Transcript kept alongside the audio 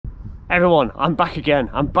Everyone, I'm back again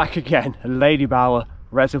at Ladybower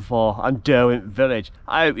Reservoir and Derwent Village.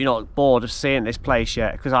 I hope you're not bored of seeing this place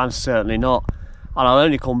yet, because I'm certainly not. And I'll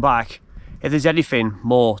only come back if there's anything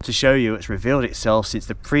more to show you that's revealed itself since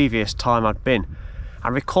the previous time I'd been.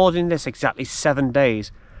 I'm recording this exactly 7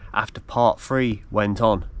 days after part 3 went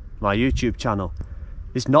on my YouTube channel.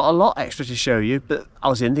 There's not a lot extra to show you, but I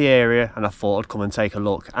was in the area and I thought I'd come and take a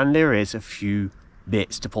look, and there is a few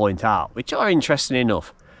bits to point out which are interesting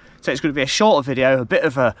enough. So it's going to be a shorter video, a bit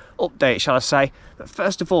of a update, shall I say. But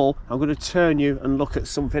first of all, I'm going to turn you and look at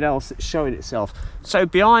something else that's showing itself. So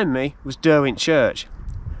behind me was Derwent Church.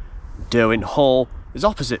 Derwent Hall is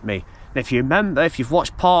opposite me. And if you remember, if you've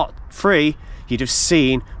watched part 3, you'd have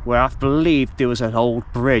seen where I believe there was an old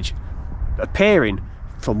bridge appearing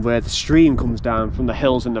from where the stream comes down from the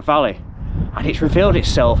hills and the valley. And it's revealed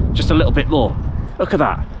itself just a little bit more. Look at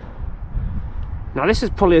that. Now this is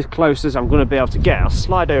probably as close as I'm going to be able to get. I'll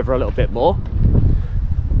slide over a little bit more.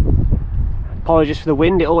 Apologies for the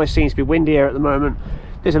wind, it always seems to be windy here at the moment.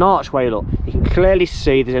 There's an archway, look. You can clearly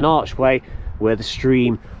see there's an archway where the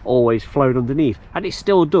stream always flowed underneath. And it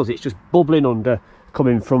still does, it's just bubbling under,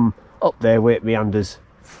 coming from up there where it meanders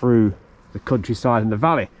through the countryside and the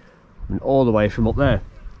valley. And all the way from up there.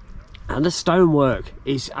 And the stonework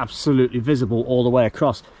is absolutely visible all the way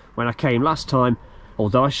across. When I came last time,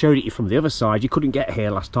 although I showed it you from the other side, you couldn't get here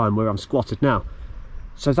last time where I'm squatted now.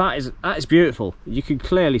 So that is beautiful. You can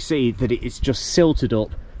clearly see that it's just silted up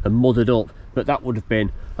and mudded up, but that would have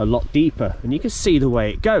been a lot deeper, and you can see the way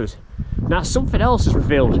it goes. Now something else has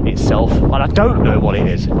revealed itself, and I don't know what it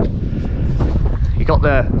is. You got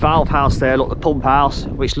the valve house there, look, the pump house,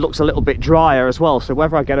 which looks a little bit drier as well, so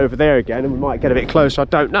whether I get over there again and we might get a bit closer, I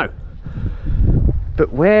don't know.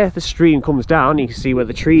 But where the stream comes down, you can see where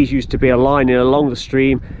the trees used to be aligning along the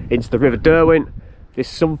stream into the River Derwent. There's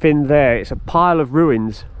something there. It's a pile of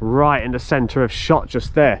ruins right in the centre of shot,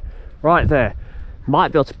 just there, right there.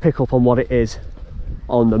 Might be able to pick up on what it is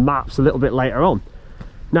on the maps a little bit later on.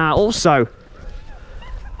 Now also,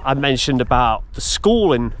 I mentioned about the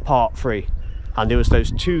school in part 3, and there was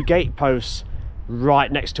those 2 gate posts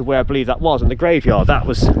right next to where I believe that was, and the graveyard. That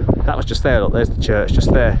was just there. Look, there's the church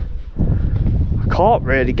just there. Can't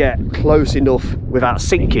really get close enough without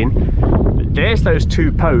sinking, but there's those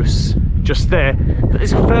 2 posts just there, but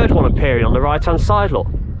there's a third one appearing on the right hand side, look,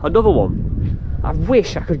 another one. I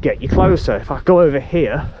wish I could get you closer. If I go over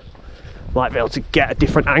here, might be able to get a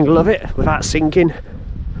different angle of it without sinking.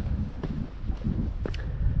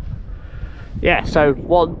 Yeah, so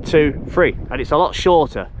 1, 2, 3, and it's a lot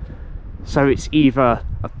shorter, so it's either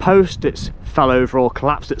a post that's fell over or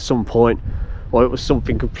collapsed at some point, or it was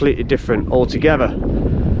something completely different altogether.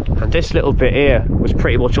 And this little bit here was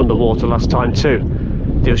pretty much underwater last time too.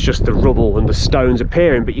 There was just the rubble and the stones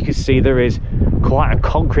appearing, but you can see there is quite a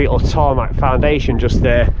concrete or tarmac foundation just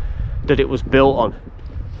there that it was built on.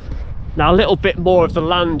 Now a little bit more of the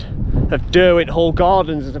land of Derwent Hall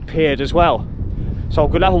Gardens has appeared as well. So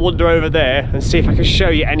I'm going to have a wander over there and see if I can show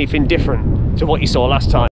you anything different to what you saw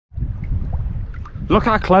last time. Look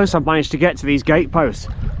how close I've managed to get to these gate posts.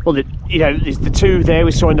 Well, you know, there's the 2 there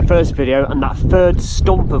we saw in the first video, and that third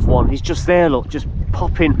stump of one is just there, look, just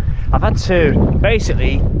popping. I've had to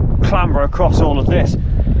basically clamber across all of this.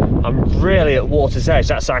 I'm really at water's edge,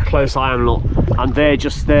 that's how close I am, look, and they're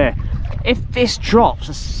just there. If this drops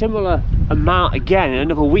a similar amount again in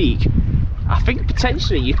another week, I think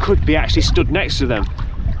potentially you could be actually stood next to them,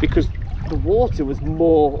 because the water was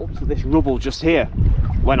more up to this rubble just here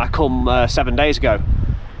when I come 7 days ago.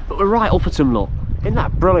 But we're right up at them, look. Isn't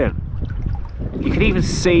that brilliant? You can even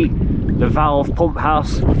see the valve pump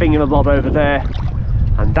house thingamabob over there,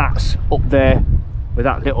 and that's up there with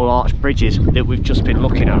that little arch bridges that we've just been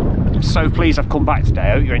looking at. I'm so pleased I've come back today.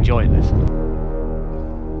 I hope you're enjoying this.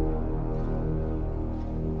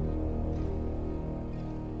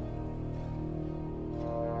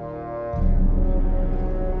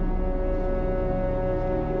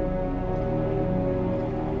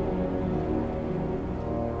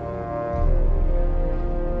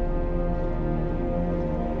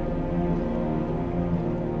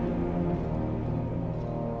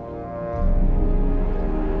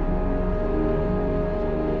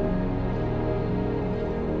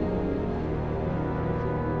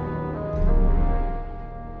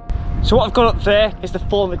 So what I've got up there is the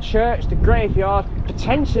former church, the graveyard,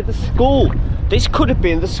 potentially the school. This could have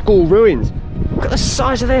been the school ruins. Look at the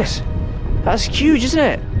size of this. That's huge, isn't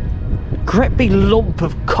it? Great big lump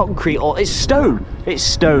of concrete, or it's stone. It's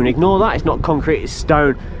stone, ignore that, it's not concrete, it's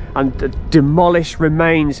stone. And the demolished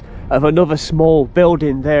remains of another small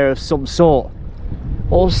building there of some sort.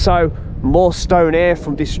 Also, more stone here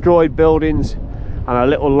from destroyed buildings, and a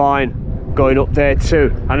little line going up there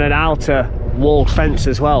too, and an outer walled fence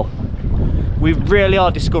as well. We really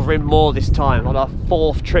are discovering more this time on our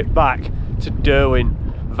 4th trip back to Derwent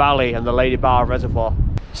Valley and the Ladybower Reservoir.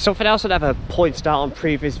 Something else I never pointed out on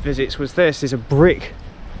previous visits was this is a brick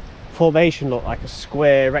formation, look like a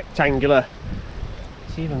square rectangular.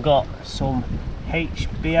 It's even got some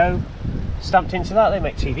HBO stamped into that. They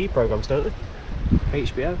make TV programs, don't they?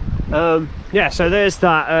 HBO. Yeah, so there's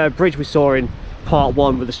that bridge we saw in part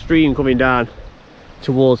 1 with the stream coming down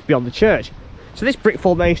towards beyond the church. So this brick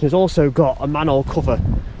formation has also got a manhole cover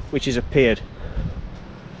which has appeared.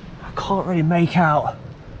 I can't really make out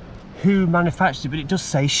who manufactured it, but it does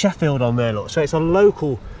say Sheffield on there, look. So it's a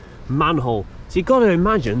local manhole. So you've got to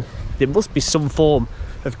imagine there must be some form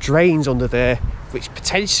of drains under there which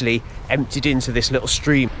potentially emptied into this little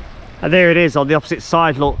stream. And there it is on the opposite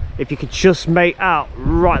side, look. If you could just make out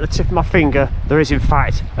right at the tip of my finger, there is in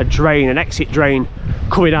fact a drain, an exit drain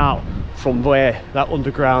coming out from where that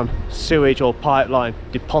underground sewage or pipeline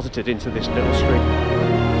deposited into this little stream.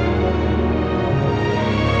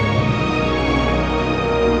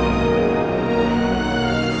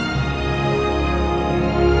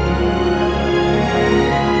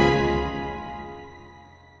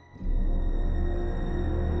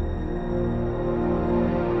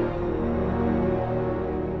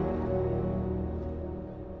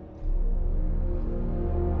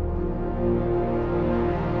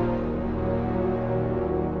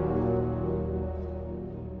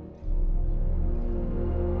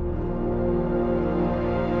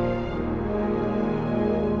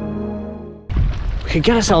 We can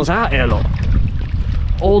get ourselves out here, look,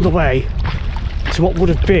 all the way to what would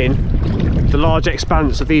have been the large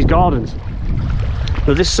expanse of these gardens.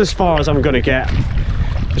 But this is as far as I'm going to get,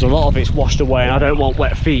 because a lot of it's washed away and I don't want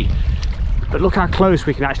wet feet. But look how close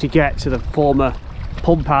we can actually get to the former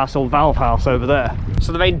pump house or valve house over there.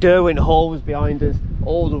 So the main Derwent Hall was behind us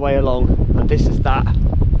all the way along, and this is that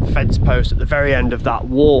fence post at the very end of that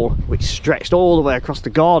wall which stretched all the way across the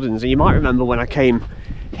gardens. And you might remember when I came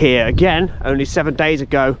here again only 7 days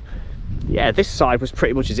ago, yeah, this side was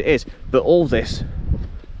pretty much as it is, but all this,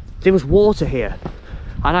 there was water here,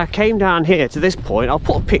 and I came down here to this point. I'll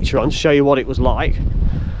put a picture on to show you what it was like.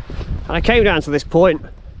 And I came down to this point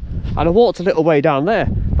and I walked a little way down there,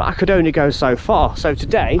 but I could only go so far. So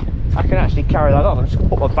today I can actually carry that on. I'm just gonna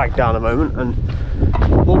put my bag down a moment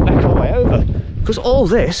and walk back all the way over, because all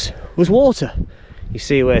this was water. You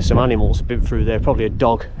see where some animals have been through there, probably a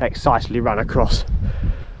dog excitedly ran across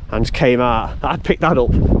and came out. I picked that up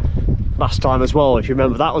last time as well, if you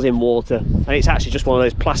remember. That was in water, and it's actually just one of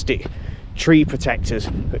those plastic tree protectors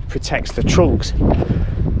that protects the trunks.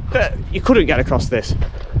 But you couldn't get across this,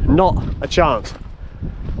 not a chance.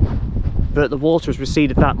 But the water has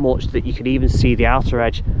receded that much that you can even see the outer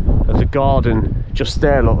edge of the garden just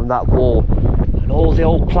there, look, on that wall, and all the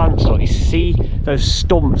old plants, look. You see those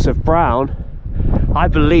stumps of brown. I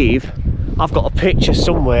believe I've got a picture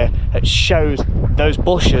somewhere that shows those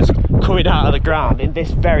bushes coming out of the ground in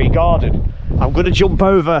this very garden. I'm going to jump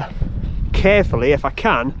over carefully if I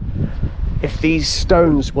can, if these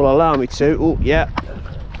stones will allow me to. Oh yeah,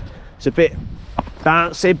 it's a bit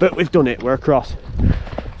bouncy, but we've done it, we're across.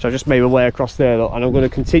 So I just made my way across there, look, and I'm going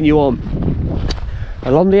to continue on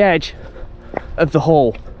along the edge of the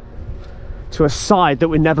hall to a side that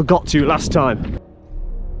we never got to last time.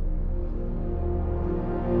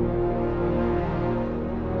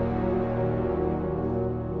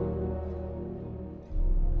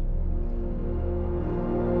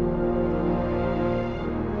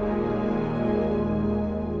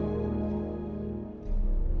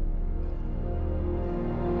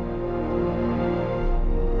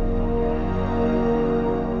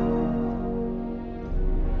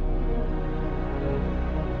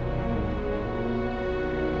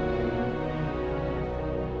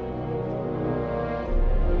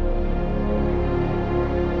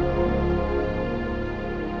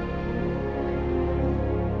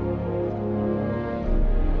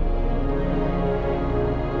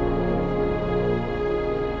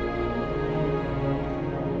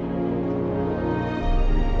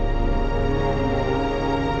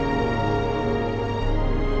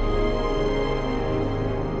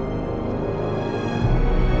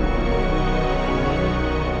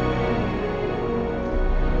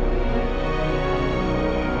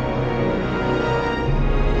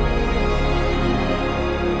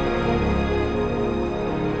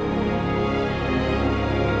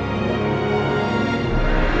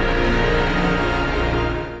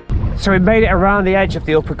 So we made it around the edge of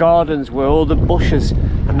the upper gardens where all the bushes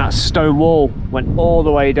and that stone wall went all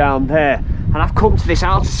the way down there. And I've come to this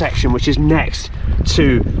outer section which is next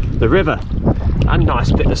to the river. And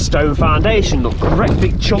nice bit of stone foundation, look, great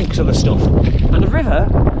big chunks of the stuff. And the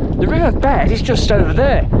river bed is just over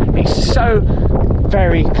there. It's so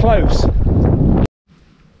very close. And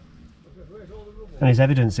there's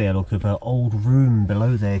evidence here, look, of an old room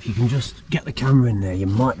below there. If you can just get the camera in there, you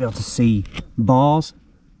might be able to see bars.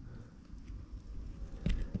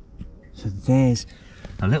 So there's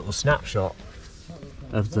a little snapshot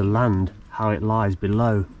of the land, how it lies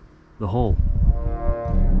below the hall.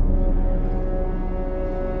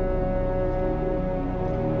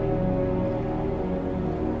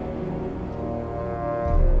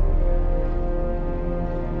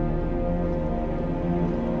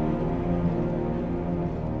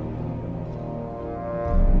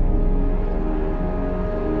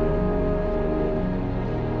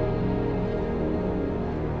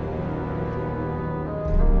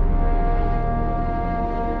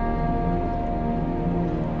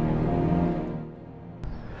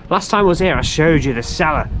 Last time I was here I showed you the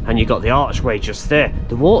cellar and you got the archway just there.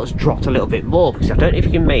 The water's dropped a little bit more because I don't know if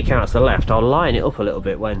you can make out to the left. I'll line it up a little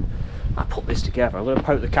bit when I put this together. I'm going to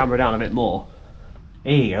poke the camera down a bit more.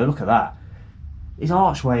 Here you go, look at that. There's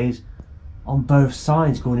archways on both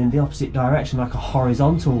sides going in the opposite direction like a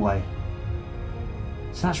horizontal way.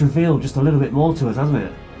 So that's revealed just a little bit more to us, hasn't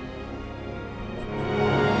it?